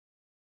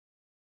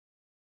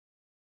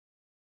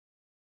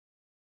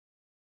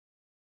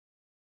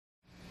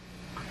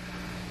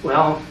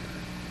Well,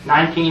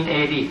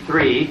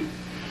 1983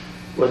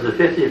 was the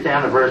 50th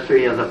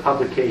anniversary of the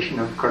publication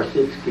of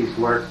Korzybski's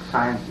work,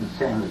 Science and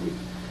Sanity.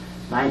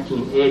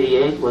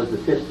 1988 was the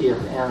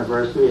 50th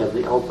anniversary of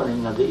the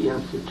opening of the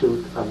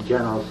Institute of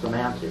General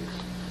Semantics.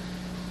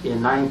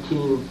 In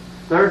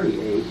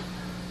 1938,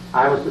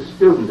 I was a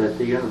student at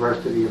the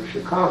University of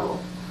Chicago.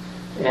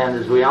 And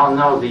as we all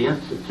know, the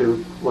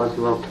Institute was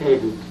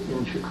located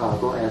in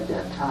Chicago at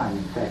that time.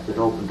 In fact, it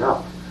opened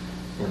up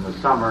in the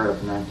summer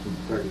of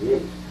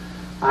 1938.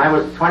 I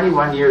was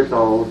 21 years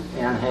old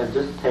and had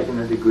just taken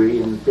a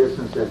degree in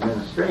business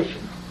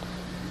administration.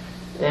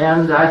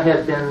 And I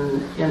had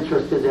been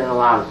interested in a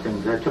lot of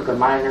things. I took a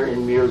minor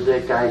in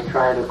music. I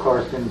tried a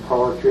course in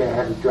poetry. I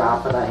had to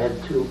drop it. I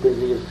had too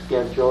busy a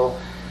schedule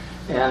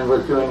and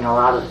was doing a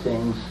lot of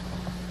things.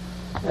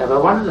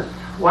 But one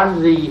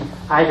of the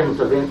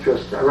items of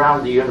interest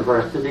around the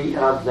university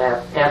at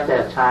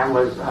that time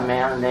was a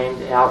man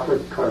named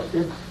Alfred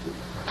Korzybski.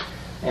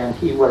 And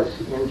he was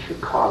in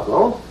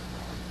Chicago.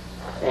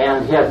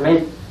 And he had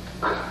made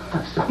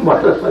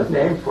somewhat of a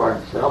name for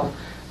himself.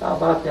 How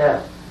about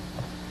that?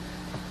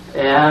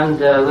 And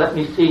let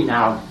me see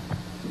now.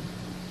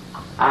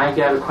 I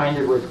got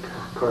acquainted with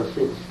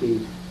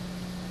Korzybski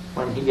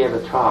when he gave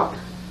a talk,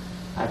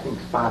 I think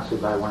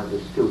sponsored by one of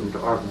the student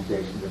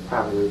organizations,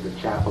 probably the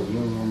Chapel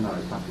Union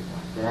or something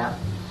like that.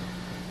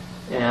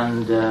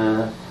 And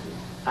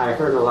I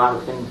heard a lot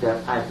of things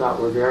that I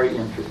thought were very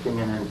interesting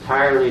and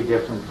entirely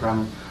different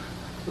from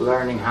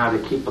learning how to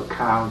keep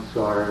accounts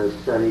or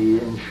study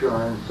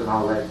insurance and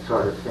all that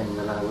sort of thing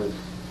that I was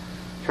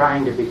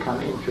trying to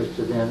become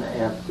interested in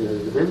at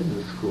the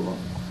business school.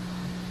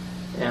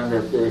 And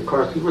of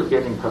course, he was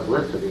getting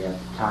publicity at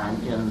the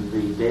time in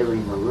the Daily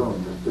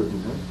Maroon, the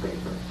student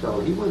newspaper.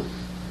 So he was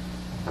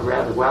a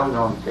rather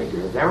well-known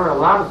figure. There were a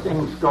lot of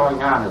things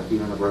going on at the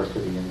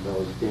university in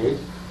those days.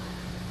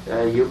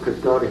 You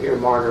could go to hear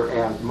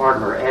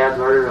Mortimer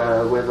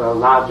Adler with a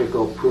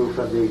logical proof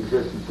of the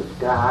existence of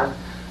God.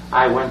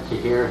 I went to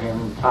hear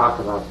him talk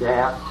about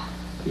that.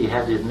 He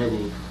had to admit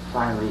he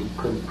finally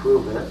couldn't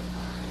prove it.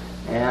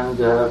 And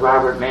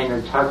Robert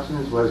Maynard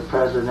Hutchins was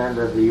president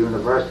of the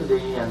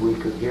university, and we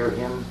could hear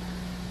him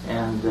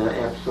and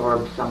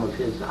absorb some of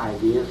his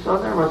ideas. So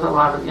there was a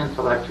lot of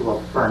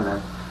intellectual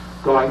ferment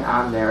going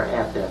on there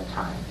at that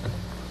time.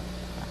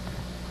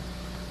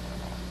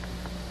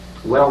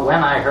 Well,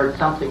 when I heard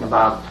something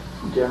about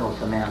general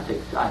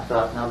semantics, I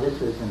thought, now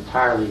this is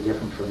entirely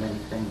different from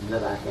anything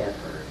that I had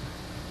heard.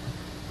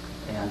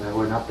 And I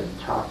went up and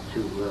talked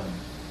to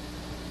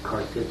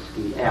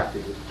Korzybski after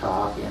his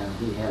talk, and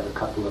he had a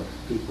couple of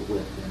people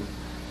with him.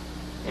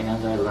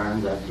 And I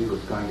learned that he was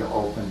going to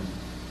open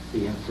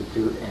the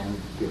Institute and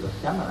give a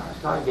seminar.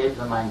 So I gave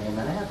them my name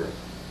and address.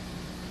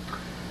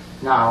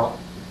 Now,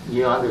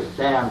 you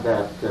understand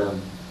that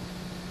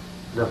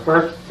the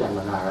first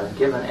seminar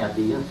given at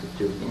the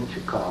Institute in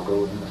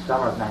Chicago in the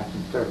summer of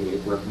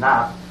 1938 was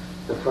not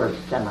the first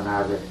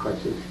seminar that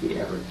Korzybski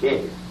ever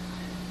gave.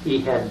 He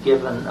had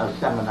given a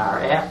seminar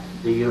at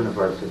the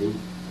university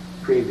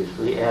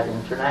previously at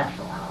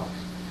International House,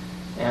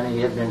 and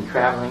he had been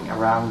traveling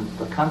around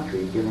the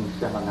country giving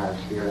seminars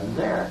here and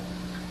there.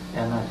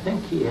 And I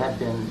think he had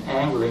been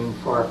angling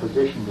for a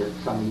position at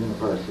some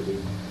university.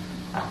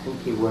 I think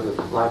he would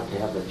have liked to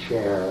have a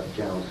chair of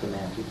general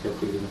semantics at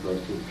the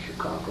University of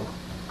Chicago,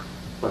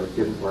 but it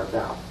didn't work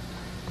out.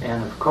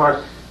 And of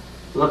course,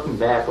 looking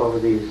back over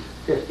these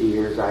 50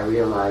 years, I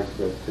realized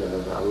that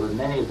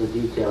many of the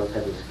details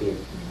had escaped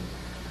me.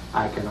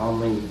 I can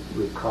only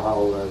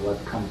recall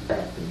what comes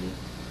back to me,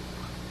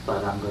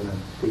 but I'm going to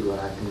see what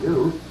I can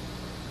do.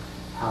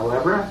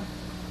 However,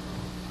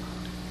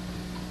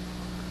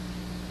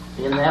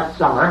 in that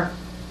summer,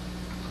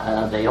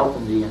 they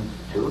opened the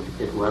Institute.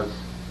 It was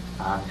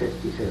on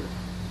 56th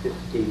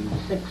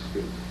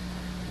Street.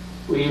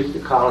 We used to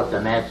call it the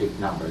magic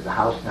number. The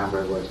house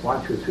number was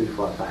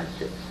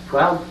 123456,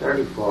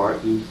 1234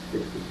 East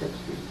 56th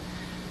Street.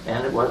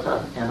 And it was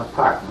an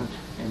apartment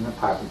in the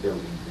apartment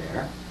building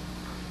there.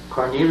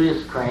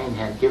 Cornelius Crane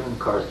had given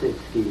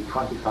Korzybski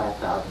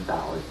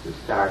 $25,000 to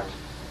start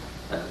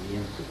the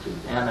Institute.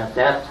 And at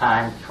that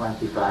time,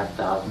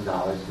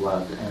 $25,000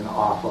 was an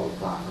awful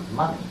lot of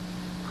money.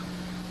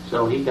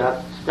 So he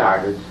got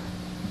started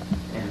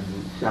and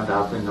sent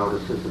out the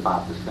notices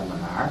about the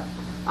seminar.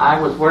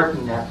 I was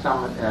working that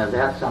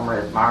summer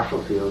at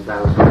Marshall Fields.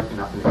 I was working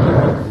up in the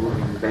kitchen,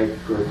 moving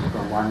baked goods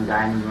from one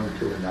dining room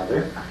to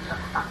another,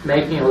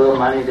 making a little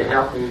money to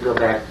help me go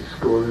back to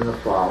school in the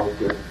fall,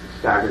 get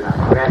started on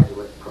a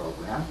graduate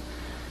program.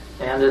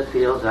 And at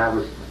Fields I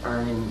was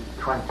earning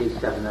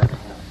 27.5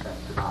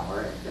 cents an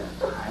hour at that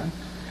time.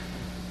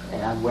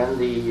 And when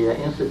the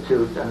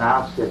Institute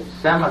announced its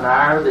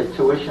seminar, the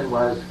tuition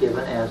was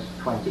given as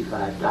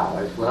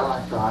 $25. Well,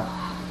 I thought,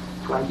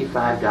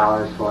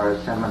 $25 for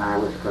a seminar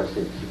with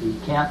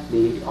Korzybski can't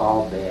be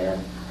all bad.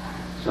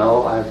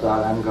 So I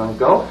thought, I'm going to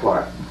go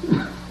for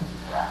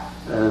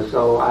it.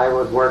 So I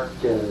would work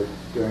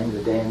during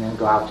the day and then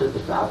go out to the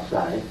south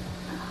side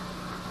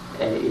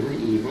in the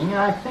evening, and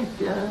I think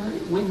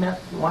we met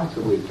once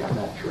a week. I'm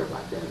not sure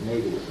about that.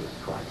 Maybe it was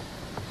twice.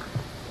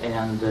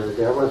 And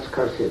there was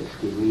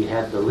Korzybski. We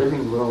had the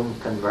living room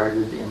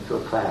converted into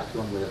a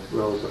classroom with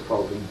rows of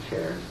folding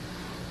chairs.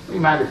 We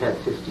might have had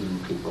 15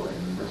 people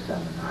in the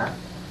seminar.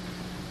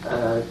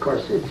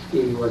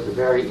 Korzybski was a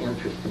very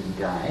interesting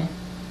guy.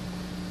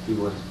 He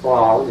was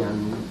bald,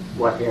 and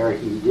what hair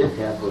he did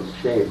have was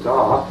shaved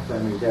off. I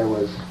mean, there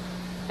was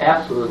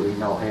absolutely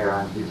no hair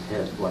on his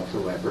head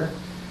whatsoever.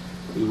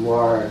 He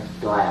wore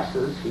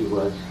glasses. He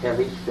was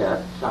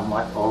heavy-set,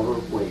 somewhat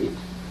overweight.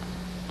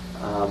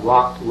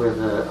 Walked with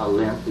a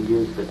limp. He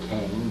used a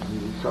cane.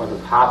 He sort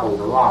of hobbled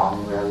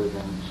along rather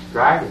than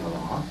striding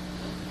along.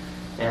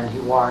 And he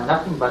wore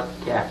nothing but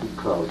khaki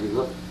clothes. He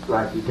looked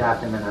like he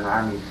got them in an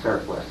army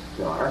surplus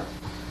store.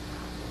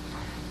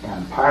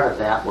 And part of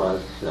that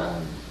was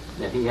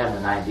that he had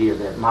an idea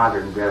that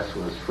modern dress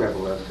was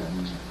frivolous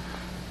and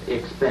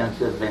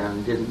expensive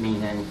and didn't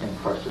mean anything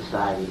for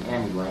society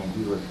anyway, and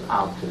he was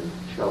out to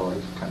show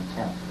his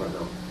contempt for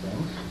those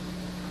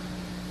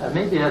things.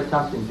 Maybe it had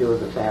something to do with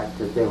the fact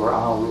that they were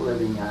all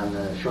living on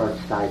a short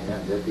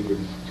stipend at the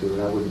Institute.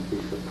 I wouldn't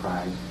be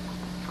surprised.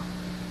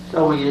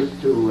 So we used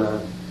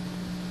to,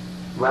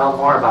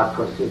 more about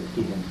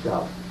Korzybski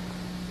himself.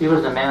 He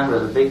was a man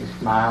with a big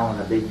smile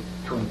and a big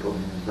twinkle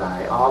in his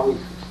eye, always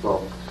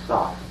spoke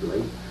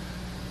softly,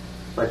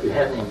 but you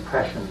had the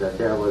impression that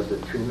there was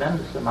a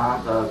tremendous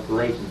amount of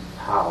latent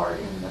power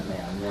in the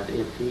man, that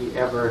if he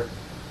ever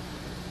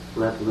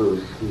let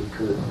loose, he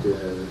could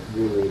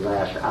really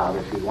lash out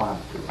if he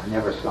wanted to. I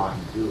never saw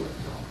him do it,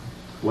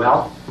 though.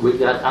 Well, we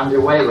got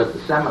underway with the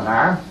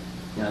seminar.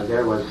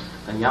 There was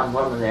a young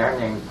woman there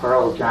named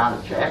Pearl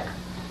Janacek.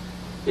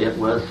 It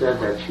was said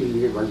that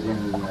she was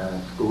in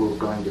school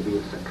going to be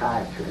a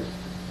psychiatrist.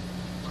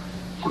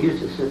 She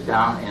used to sit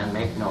down and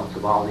make notes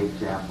of all the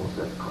examples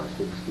that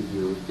Korzybski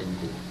used in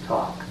his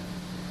talk.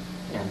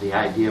 And the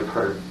idea of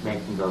her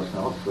making those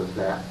notes was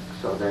that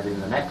so that in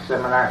the next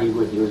seminar he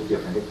would use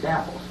different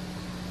examples.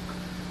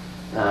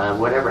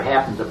 Whatever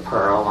happened to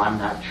Pearl, I'm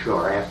not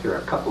sure. After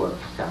a couple of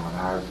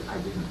seminars, I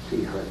didn't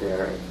see her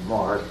there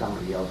anymore.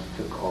 Somebody else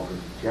took over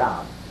the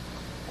job.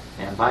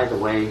 And by the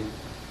way,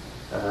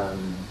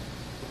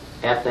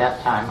 at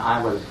that time,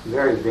 I was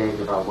very vague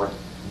about what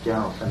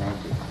general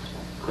semantics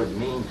could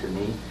mean to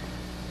me.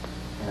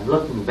 And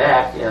looking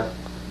back at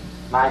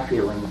my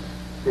feelings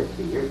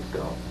 50 years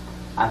ago,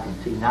 I can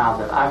see now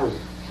that I was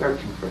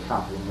searching for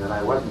something that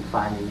I wasn't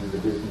finding in the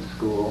business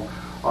school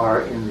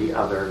or in the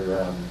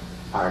other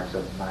parts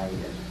of my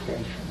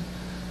education.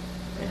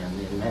 And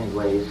in many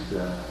ways,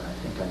 I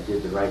think I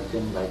did the right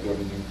thing by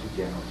getting into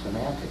general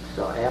semantics.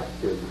 So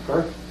after the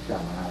first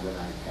seminar that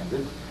I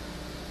attended,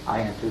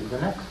 I entered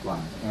the next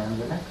one, and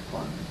the next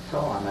one, and so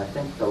on. I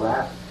think the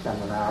last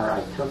seminar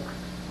I took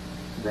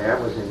there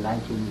was in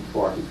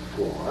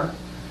 1944.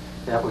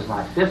 That was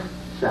my fifth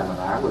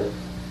seminar with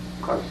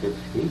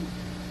Korzybski.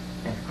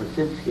 And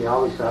Korzybski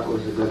always thought it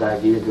was a good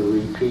idea to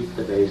repeat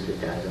the basic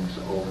items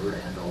over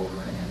and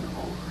over and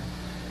over.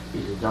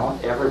 He said,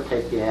 don't ever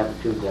take the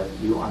attitude that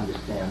you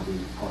understand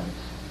these points.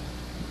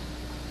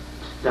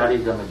 Study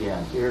them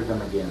again, hear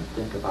them again,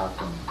 think about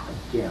them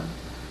again.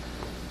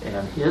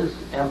 And his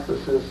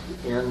emphasis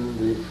in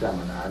the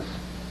seminars,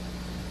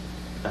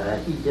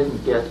 he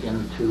didn't get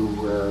into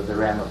the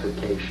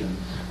ramifications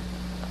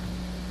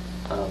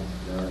of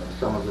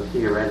some of the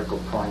theoretical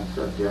points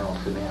of general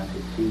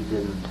semantics. He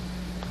didn't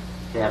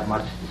have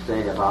much to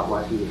say about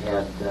what he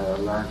had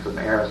learned from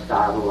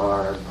Aristotle,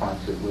 or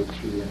points at which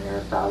he and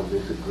Aristotle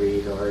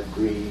disagreed or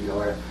agreed,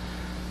 or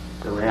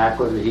the way I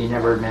put it, he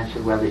never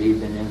mentioned whether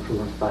he'd been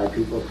influenced by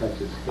people such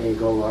as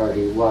Hegel or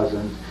he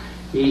wasn't.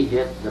 He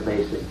hit the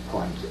basic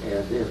points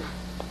as if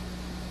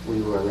we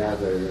were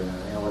rather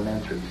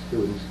elementary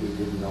students. We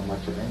didn't know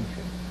much of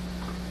anything.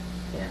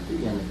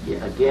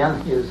 And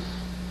again, his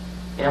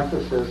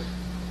emphasis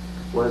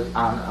was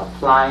on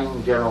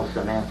applying general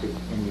semantics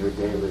in your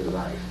daily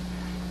life.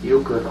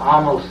 You could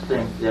almost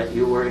think that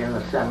you were in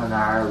a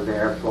seminar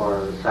there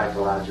for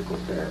psychological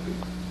therapy.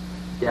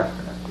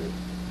 Definitely.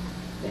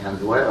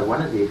 And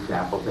one of the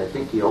examples, I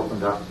think he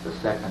opened up the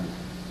second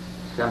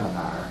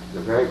seminar. The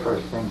very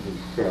first thing he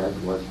said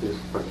was this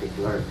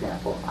particular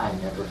example. I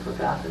never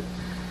forgot it.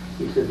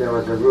 He said there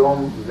was a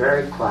room,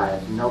 very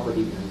quiet,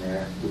 nobody in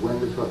there. The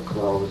windows were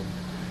closed.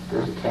 There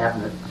was a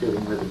cabinet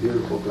sitting with a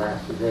beautiful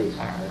glass vase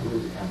on it. It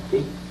was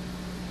empty.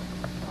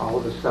 All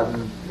of a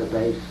sudden, the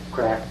vase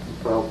cracked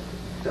and broke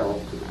and fell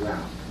to the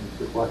ground. And he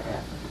said, what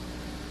happened?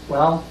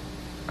 Well,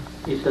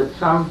 he said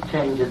some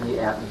change in the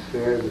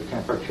atmosphere, the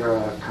temperature,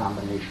 a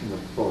combination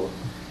of both,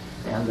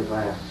 and the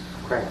glass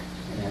cracked.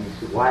 And he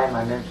said, why am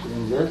I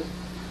mentioning this?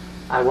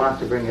 I want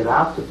to bring it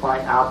out to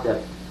point out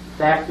that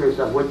factors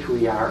of which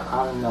we are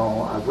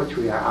unknown, of which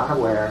we are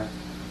unaware,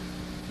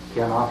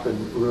 can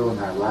often ruin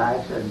our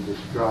lives and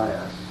destroy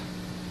us.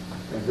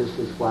 And this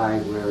is why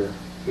we're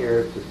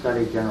here to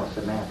study general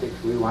semantics.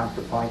 We want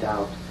to point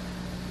out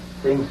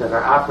things that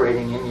are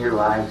operating in your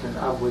lives and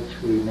of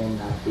which we may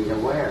not be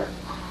aware.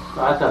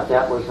 So I thought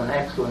that was an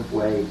excellent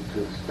way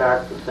to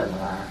start the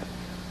seminar.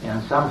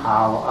 And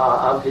somehow,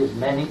 of his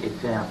many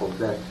examples,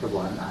 that's the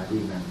one I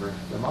remember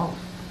the most.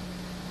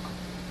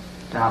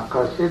 Now,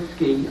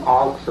 Korzybski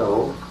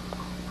also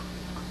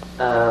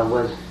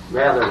was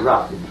rather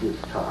rough in his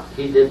talk.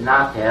 He did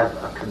not have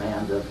a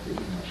command of the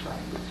English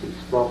language. He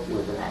spoke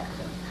with an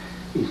accent.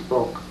 He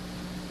spoke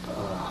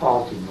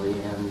haltingly,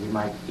 and you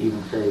might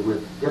even say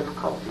with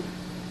difficulty.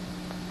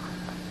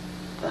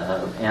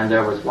 And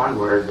there was one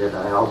word that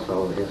I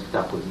also has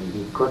stuck with me.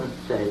 He couldn't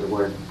say the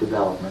word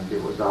development.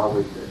 It was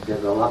always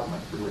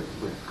development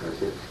with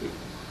Korzybski.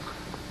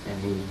 And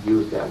he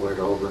used that word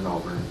over and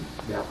over, and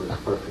that was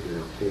perfectly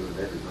okay with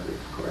everybody,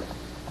 of course.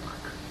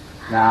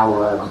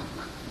 Now,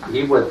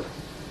 he would,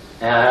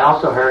 and I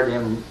also heard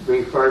him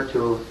refer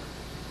to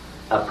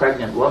a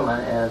pregnant woman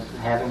as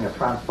having a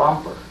front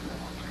bumper.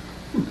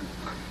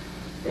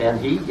 And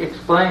he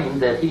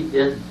explained that he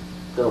did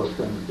those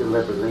things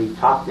deliberately,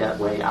 talked that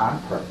way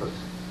on purpose.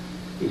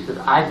 He said,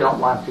 I don't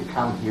want to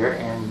come here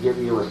and give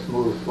you a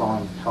smooth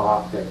flowing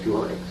talk that you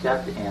will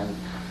accept and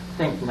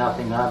think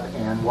nothing of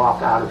and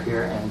walk out of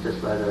here and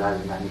just let it out of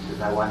your mind. He says,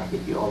 I want to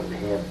hit you over the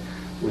head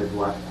with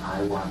what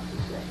I want to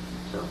say.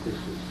 So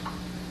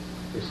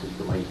this is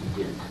the way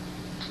he did.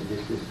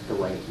 This is the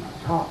way he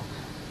talked.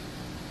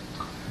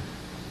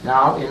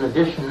 Now, in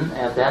addition,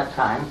 at that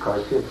time,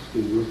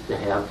 Korzybski used to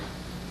have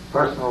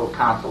personal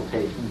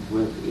consultations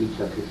with each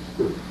of his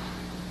students.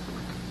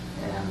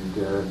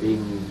 And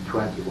being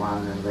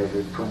 21 and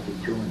later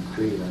 22 and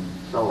 3 and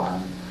so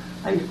on,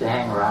 I used to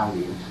hang around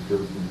the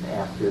institute, and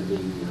after the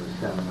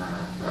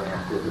seminar or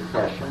after the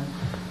session,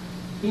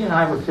 he and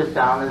I would sit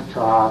down and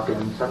talk,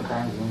 and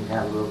sometimes we'd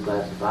have a little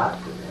glass of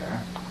vodka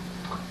there.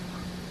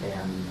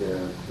 And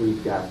we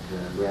got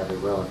rather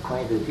well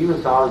acquainted. He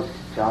was always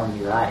telling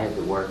me that I had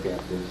to work at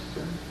this,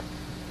 and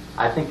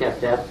I think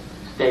at that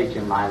stage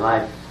in my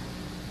life,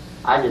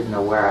 I didn't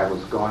know where I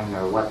was going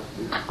or what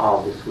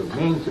all this would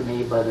mean to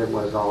me, but it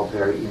was all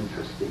very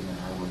interesting, and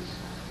I was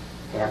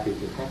happy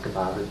to think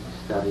about it and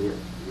study it,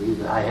 read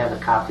it. I had a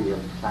copy of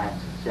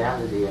Science and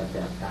Sanity at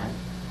that time.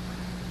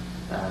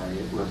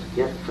 It was a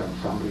gift from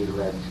somebody who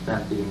had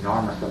spent the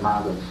enormous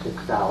amount of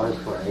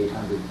 $6 for an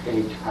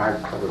 800-page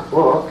hardcover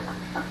book.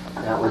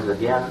 That was,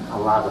 again, a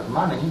lot of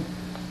money.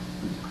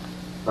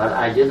 But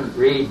I didn't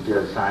read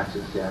Science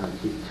and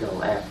Sanity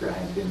till after I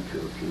had been to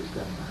a few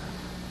seminars.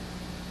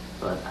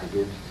 But I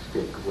did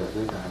stick with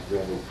it. I've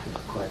read it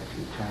quite a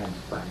few times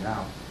by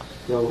now.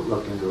 Still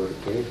look into it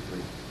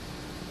occasionally.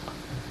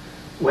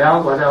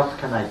 Well, what else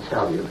can I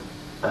tell you?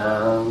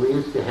 We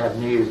used to have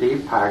New Year's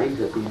Eve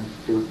parties at the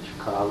Institute in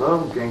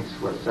Chicago. Drinks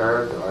were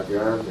served, hors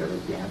d'oeuvres, there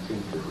was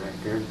dancing to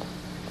records.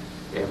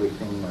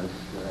 Everything was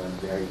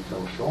very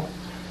social.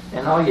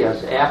 And oh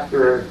yes,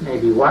 after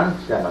maybe one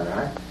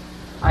seminar,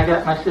 I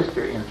got my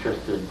sister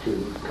interested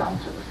to come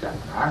to the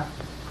seminar.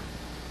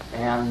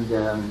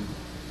 And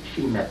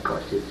she met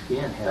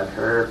Korzybski and had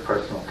her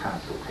personal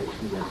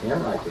consultation with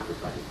him, like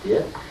everybody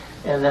did.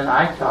 And then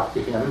I talked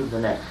to him the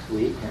next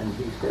week, and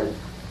he said,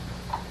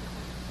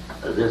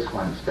 this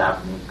one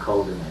stopped me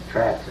cold in my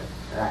tracks at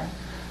the time.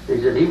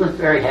 He said he was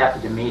very happy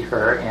to meet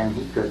her, and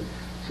he could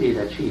see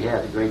that she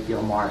had a great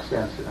deal more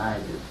sense than I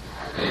did.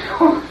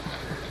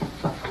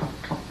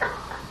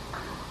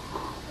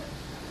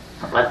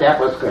 But that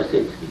was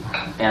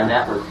Korzybski, and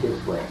that was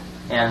his way.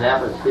 And that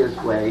was his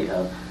way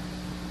of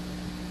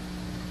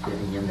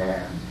getting in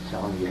there and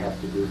telling you have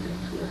to do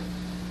things with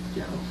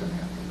general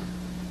semantics.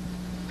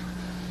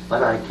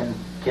 But I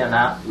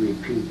cannot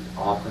repeat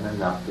often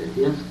enough that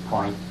his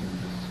point in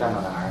the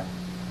seminar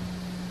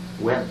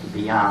went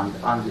beyond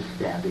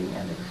understanding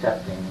and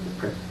accepting the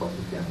principles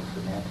of general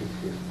semantics.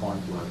 His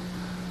point was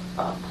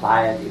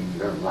apply it in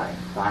your life.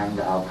 Find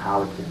out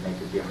how it can make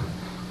a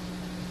difference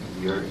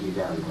in your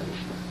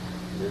evaluation.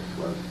 This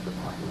was the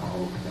point of the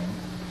whole thing.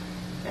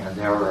 And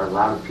there were a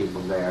lot of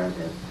people there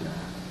that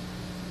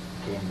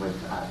came with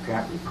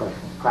apparently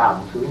personal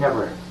problems. We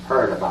never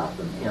heard about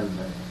them in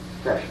the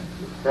sessions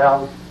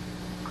themselves,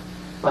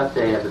 but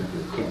they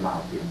evidently came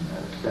out in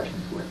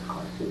sessions with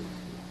Korzybski.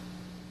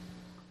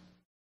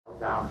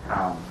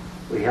 Downtown,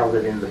 we held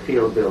it in the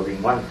Field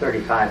Building,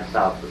 135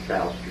 South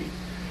LaSalle Street.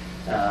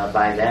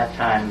 By that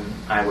time,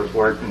 I was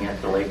working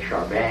at the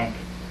Lakeshore Bank,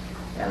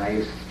 and I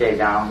used to stay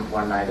down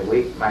one night a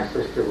week. My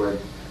sister would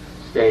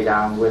stay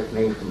down with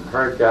me from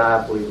her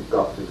job. We would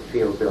go up to the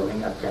Field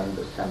Building, attend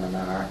the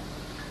seminar.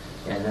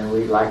 And then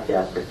we liked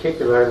that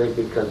particularly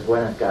because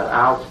when it got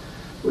out,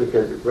 we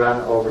could run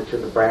over to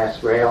the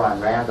brass rail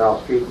on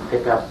Randolph Street and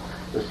pick up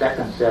the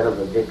second set of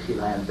the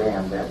Dixieland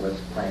Band that was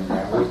playing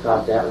there. We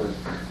thought that was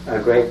a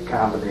great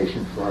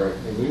combination for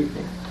an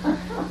evening.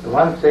 The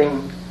one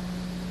thing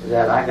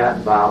that I got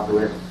involved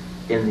with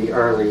in the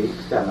early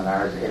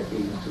seminars at the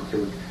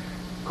Institute,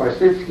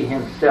 Korzybski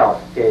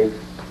himself gave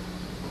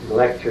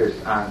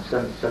lectures on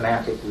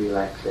semantic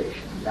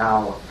relaxation.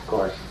 Now, of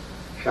course,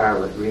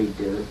 Charlotte Reed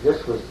did it.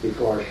 This was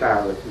before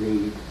Charlotte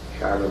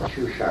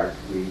Shushark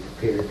Reed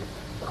appeared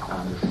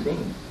on the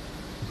scene.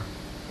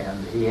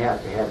 And he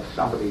had to have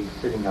somebody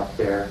sitting up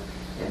there,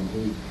 and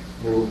he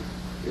move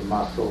your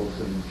muscles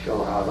and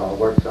show how it all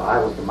works. So I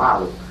was the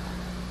model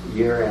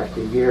year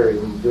after year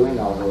in doing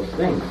all those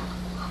things.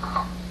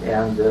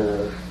 And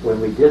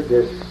when we did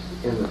this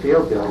in the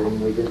field building,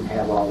 we didn't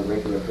have all the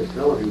regular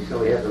facilities, so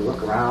we had to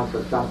look around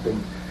for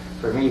something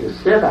for me to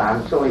sit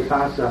on. So we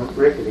found some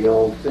rickety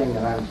old thing,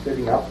 and I'm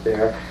sitting up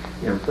there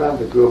in front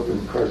of the group, and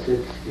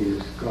Korzybski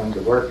is going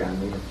to work on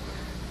me.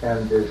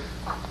 And this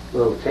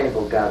little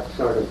table got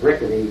sort of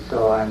rickety,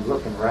 so I'm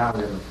looking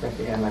around and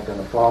thinking, am I going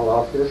to fall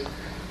off this?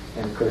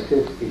 And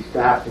Korzybski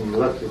stopped and he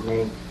looked at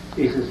me.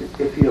 He says,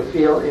 if you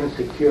feel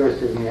insecure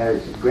sitting there,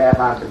 just grab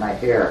onto my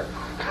hair.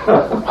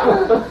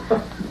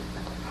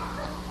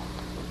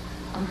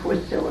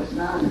 Which there was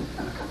none.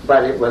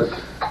 But it was,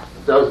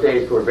 those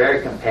days were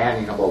very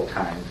companionable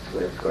times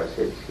with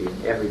Korzybski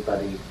and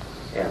everybody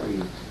at the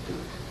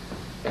Institute.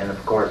 And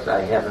of course,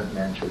 I haven't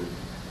mentioned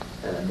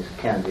Miss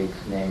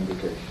Kendrick's name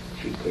because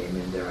she came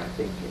in there, I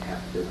think,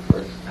 after the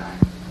first time.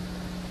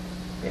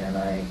 And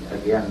I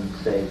again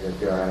say that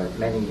there are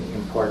many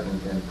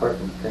important and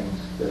pertinent things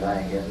that I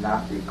have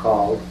not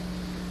recalled.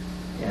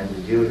 And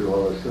as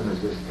usual, as soon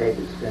as this tape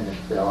is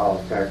finished, they'll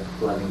all start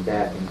flooding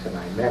back into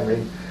my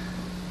memory.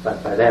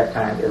 But by that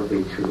time, it'll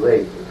be too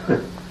late.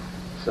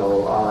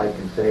 So all I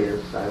can say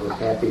is I was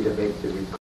happy to make the recording.